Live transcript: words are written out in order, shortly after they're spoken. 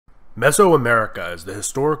Mesoamerica is the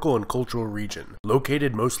historical and cultural region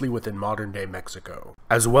located mostly within modern-day Mexico,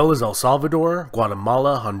 as well as El Salvador,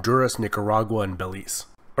 Guatemala, Honduras, Nicaragua, and Belize.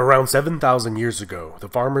 Around 7,000 years ago, the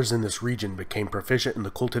farmers in this region became proficient in the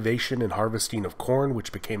cultivation and harvesting of corn,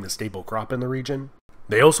 which became the staple crop in the region.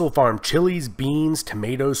 They also farmed chilies, beans,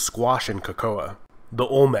 tomatoes, squash, and cocoa. The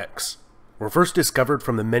Olmecs were first discovered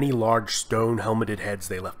from the many large stone helmeted heads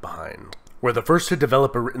they left behind. Were the first to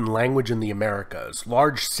develop a written language in the Americas,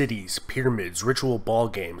 large cities, pyramids, ritual ball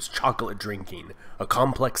games, chocolate drinking, a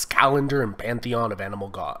complex calendar, and pantheon of animal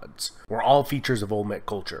gods were all features of Olmec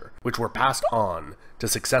culture, which were passed on to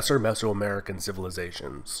successor Mesoamerican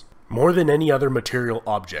civilizations. More than any other material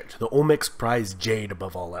object, the Olmecs prized jade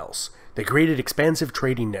above all else. They created expansive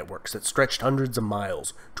trading networks that stretched hundreds of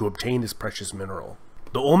miles to obtain this precious mineral.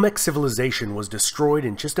 The Olmec civilization was destroyed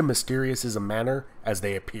in just as mysterious a manner as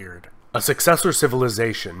they appeared. A successor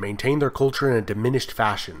civilization maintained their culture in a diminished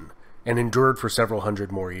fashion and endured for several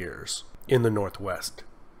hundred more years in the Northwest.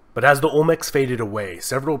 But as the Olmecs faded away,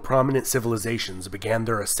 several prominent civilizations began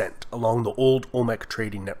their ascent along the old Olmec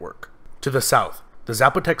trading network. To the south, the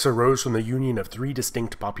Zapotecs arose from the union of three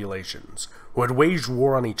distinct populations who had waged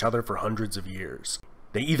war on each other for hundreds of years.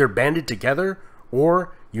 They either banded together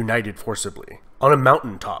or united forcibly. On a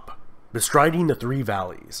mountaintop, bestriding the three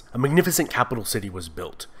valleys, a magnificent capital city was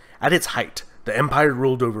built. At its height, the empire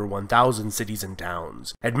ruled over 1,000 cities and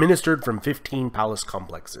towns, administered from 15 palace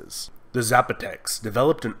complexes. The Zapotecs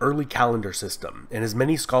developed an early calendar system, and as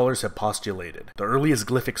many scholars have postulated, the earliest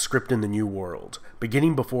glyphic script in the New World,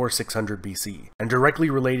 beginning before 600 BC, and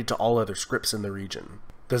directly related to all other scripts in the region.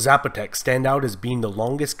 The Zapotecs stand out as being the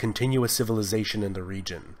longest continuous civilization in the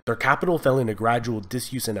region. Their capital fell into gradual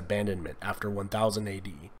disuse and abandonment after 1000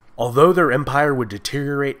 AD. Although their empire would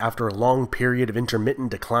deteriorate after a long period of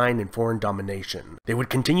intermittent decline and foreign domination, they would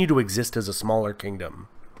continue to exist as a smaller kingdom,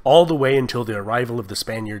 all the way until the arrival of the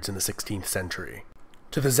Spaniards in the 16th century.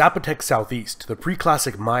 To the Zapotec southeast, the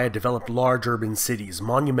pre-classic Maya developed large urban cities,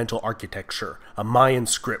 monumental architecture, a Mayan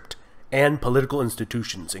script, and political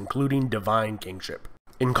institutions, including divine kingship.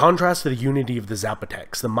 In contrast to the unity of the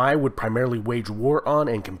Zapotecs, the Maya would primarily wage war on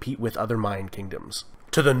and compete with other Mayan kingdoms.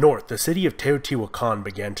 To the north, the city of Teotihuacan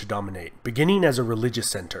began to dominate. Beginning as a religious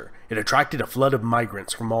center, it attracted a flood of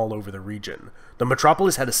migrants from all over the region. The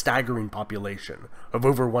metropolis had a staggering population of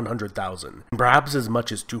over 100,000, and perhaps as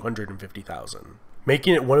much as 250,000,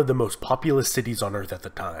 making it one of the most populous cities on Earth at the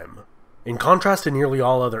time. In contrast to nearly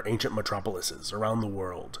all other ancient metropolises around the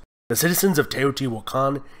world, the citizens of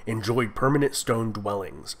Teotihuacan enjoyed permanent stone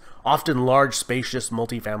dwellings, often large, spacious,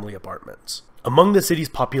 multi-family apartments. Among the city's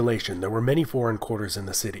population, there were many foreign quarters in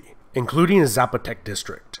the city, including a Zapotec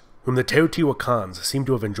district, whom the Teotihuacans seem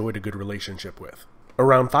to have enjoyed a good relationship with.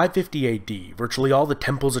 Around 550 AD, virtually all the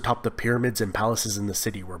temples atop the pyramids and palaces in the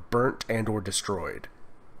city were burnt and/or destroyed.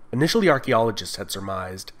 Initially, archaeologists had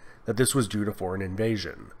surmised that this was due to foreign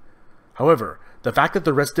invasion. However, the fact that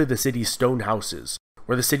the rest of the city's stone houses,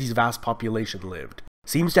 where the city's vast population lived,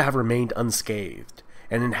 seems to have remained unscathed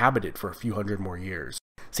and inhabited for a few hundred more years,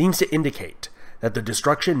 seems to indicate that the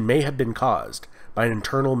destruction may have been caused by an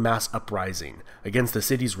internal mass uprising against the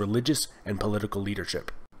city's religious and political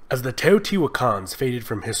leadership. As the Teotihuacans faded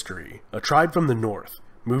from history, a tribe from the north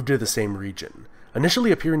moved to the same region,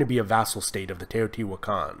 initially appearing to be a vassal state of the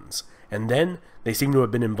Teotihuacans, and then they seem to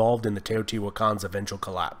have been involved in the Teotihuacans' eventual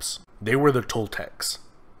collapse. They were the Toltecs.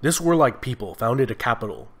 This warlike people founded a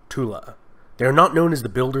capital, Tula. They are not known as the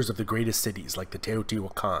builders of the greatest cities like the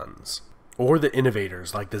Teotihuacans, or the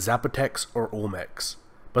innovators like the Zapotecs or Olmecs,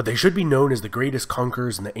 but they should be known as the greatest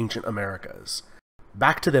conquerors in the ancient Americas.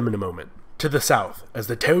 Back to them in a moment. To the south, as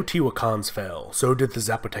the Teotihuacans fell, so did the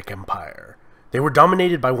Aztec Empire. They were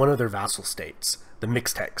dominated by one of their vassal states, the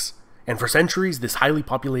Mixtecs, and for centuries this highly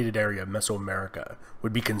populated area of Mesoamerica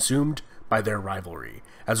would be consumed by their rivalry,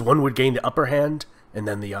 as one would gain the upper hand and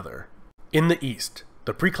then the other. In the east,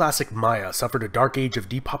 the pre-classic Maya suffered a dark age of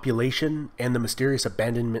depopulation and the mysterious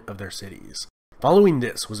abandonment of their cities. Following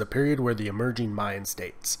this was a period where the emerging Mayan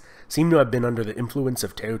states seem to have been under the influence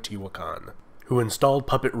of Teotihuacan, who installed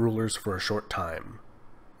puppet rulers for a short time.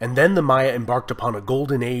 And then the Maya embarked upon a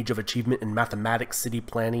golden age of achievement in mathematics, city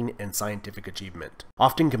planning, and scientific achievement,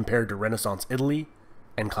 often compared to Renaissance Italy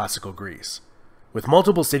and classical Greece, with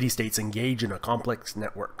multiple city-states engaged in a complex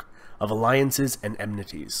network of alliances and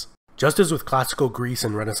enmities. Just as with classical Greece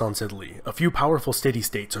and Renaissance Italy, a few powerful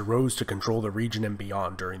city-states arose to control the region and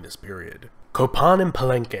beyond during this period. Copan and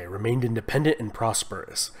Palenque remained independent and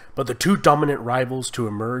prosperous, but the two dominant rivals to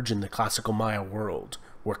emerge in the classical Maya world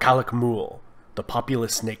were Calakmul, the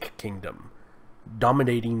populous Snake Kingdom,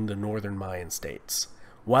 dominating the northern Mayan states,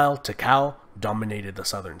 while Tikal, dominated the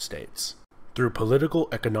southern states through political,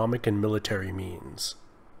 economic, and military means.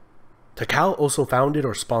 Tikal also founded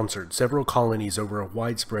or sponsored several colonies over a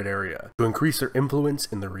widespread area to increase their influence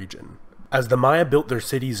in the region. As the Maya built their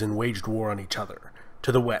cities and waged war on each other,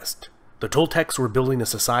 to the west, the Toltecs were building a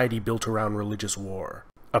society built around religious war.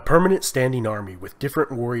 A permanent standing army with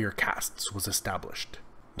different warrior castes was established.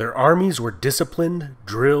 Their armies were disciplined,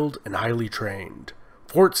 drilled, and highly trained.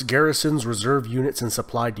 Forts, garrisons, reserve units, and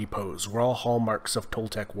supply depots were all hallmarks of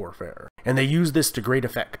Toltec warfare, and they used this to great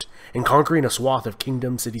effect in conquering a swath of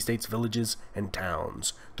kingdoms, city-states, villages, and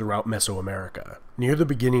towns throughout Mesoamerica. Near the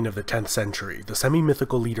beginning of the 10th century, the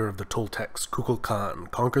semi-mythical leader of the Toltecs,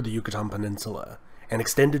 Kukulkan, conquered the Yucatan Peninsula and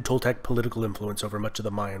extended Toltec political influence over much of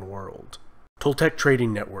the Mayan world. Toltec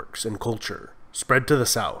trading networks and culture spread to the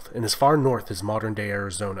south and as far north as modern-day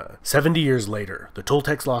Arizona. 70 years later, the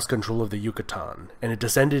Toltecs lost control of the Yucatan, and it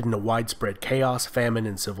descended into widespread chaos, famine,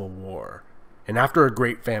 and civil war. And after a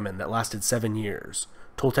great famine that lasted 7 years,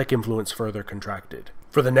 Toltec influence further contracted.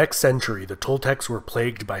 For the next century, the Toltecs were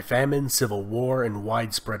plagued by famine, civil war, and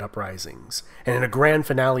widespread uprisings, and in a grand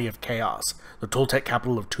finale of chaos, the Toltec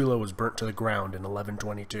capital of Tula was burnt to the ground in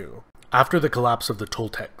 1122. After the collapse of the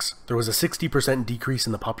Toltecs, there was a 60% decrease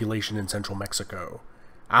in the population in central Mexico.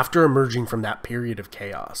 After emerging from that period of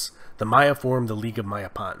chaos, the Maya formed the League of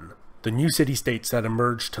Mayapan. The new city-states that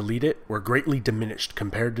emerged to lead it were greatly diminished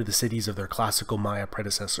compared to the cities of their classical Maya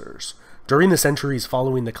predecessors. During the centuries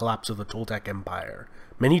following the collapse of the Toltec Empire,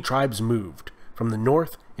 many tribes moved from the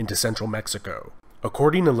north into central Mexico.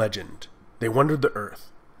 According to legend, they wandered the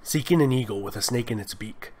earth, seeking an eagle with a snake in its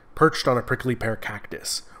beak, perched on a prickly pear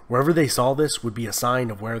cactus. Wherever they saw this would be a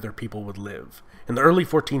sign of where their people would live. In the early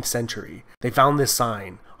 14th century, they found this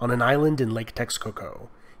sign on an island in Lake Texcoco.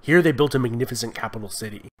 Here they built a magnificent capital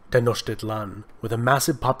city, Tenochtitlan, with a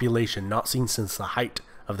massive population not seen since the height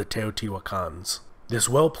of the Teotihuacans. This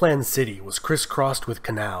well-planned city was crisscrossed with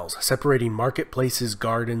canals, separating marketplaces,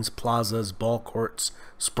 gardens, plazas, ball courts,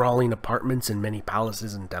 sprawling apartments, and many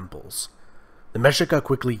palaces and temples. The Mexica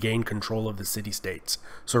quickly gained control of the city-states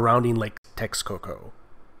surrounding Lake Texcoco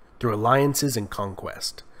through alliances and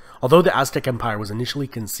conquest. Although the Aztec Empire was initially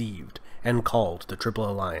conceived and called the Triple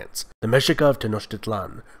Alliance, the Mexica of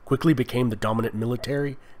Tenochtitlan quickly became the dominant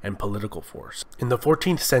military and political force. In the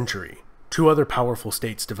 14th century, two other powerful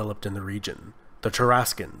states developed in the region. The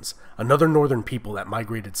Tarascans, another northern people that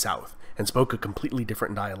migrated south and spoke a completely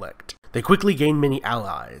different dialect. They quickly gained many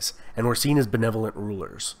allies and were seen as benevolent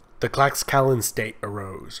rulers. The Tlaxcalan state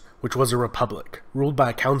arose, which was a republic, ruled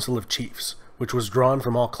by a council of chiefs, which was drawn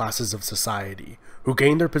from all classes of society, who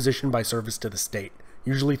gained their position by service to the state,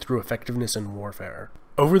 usually through effectiveness in warfare.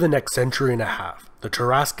 Over the next century and a half, the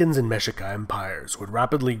Tarascans and Mexica empires would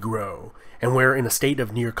rapidly grow, and were in a state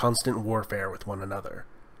of near constant warfare with one another.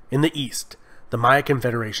 In the east, the Maya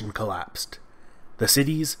Confederation collapsed. The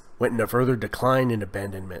cities went into further decline and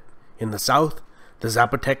abandonment. In the south, the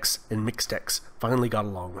Zapotecs and Mixtecs finally got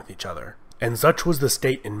along with each other. And such was the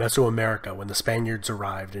state in Mesoamerica when the Spaniards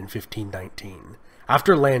arrived in 1519.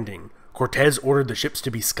 After landing, Cortes ordered the ships to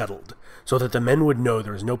be scuttled, so that the men would know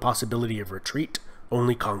there was no possibility of retreat,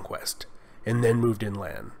 only conquest, and then moved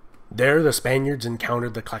inland. There the Spaniards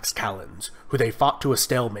encountered the Tlaxcalans, who they fought to a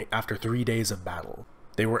stalemate after 3 days of battle.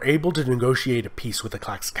 They were able to negotiate a peace with the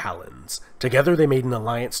Tlaxcalans. Together they made an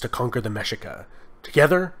alliance to conquer the Mexica.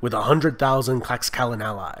 Together, with 100,000 Tlaxcalan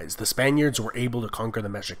allies, the Spaniards were able to conquer the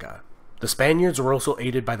Mexica. The Spaniards were also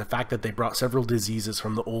aided by the fact that they brought several diseases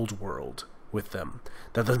from the Old World with them,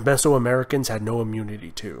 that the Mesoamericans had no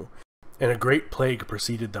immunity to, and a great plague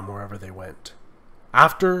preceded them wherever they went.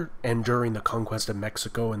 After and during the conquest of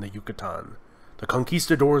Mexico and the Yucatan, the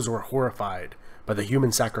conquistadors were horrified by the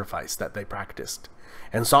human sacrifice that they practiced,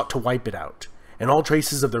 and sought to wipe it out, and all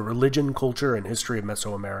traces of the religion, culture, and history of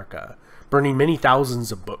Mesoamerica, burning many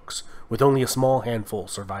thousands of books, with only a small handful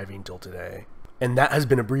surviving till today. And that has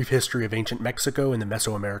been a brief history of ancient Mexico and the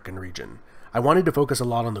Mesoamerican region. I wanted to focus a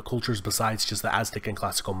lot on the cultures besides just the Aztec and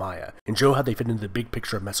classical Maya, and show how they fit into the big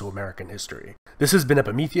picture of Mesoamerican history. This has been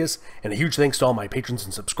Epimetheus, and a huge thanks to all my patrons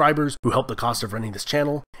and subscribers who help the cost of running this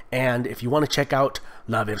channel. And if you want to check out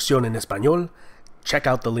La Versión en Español, check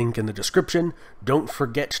out the link in the description. Don't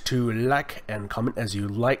forget to like and comment as you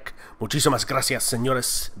like. Muchísimas gracias,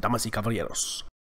 señores, damas y caballeros.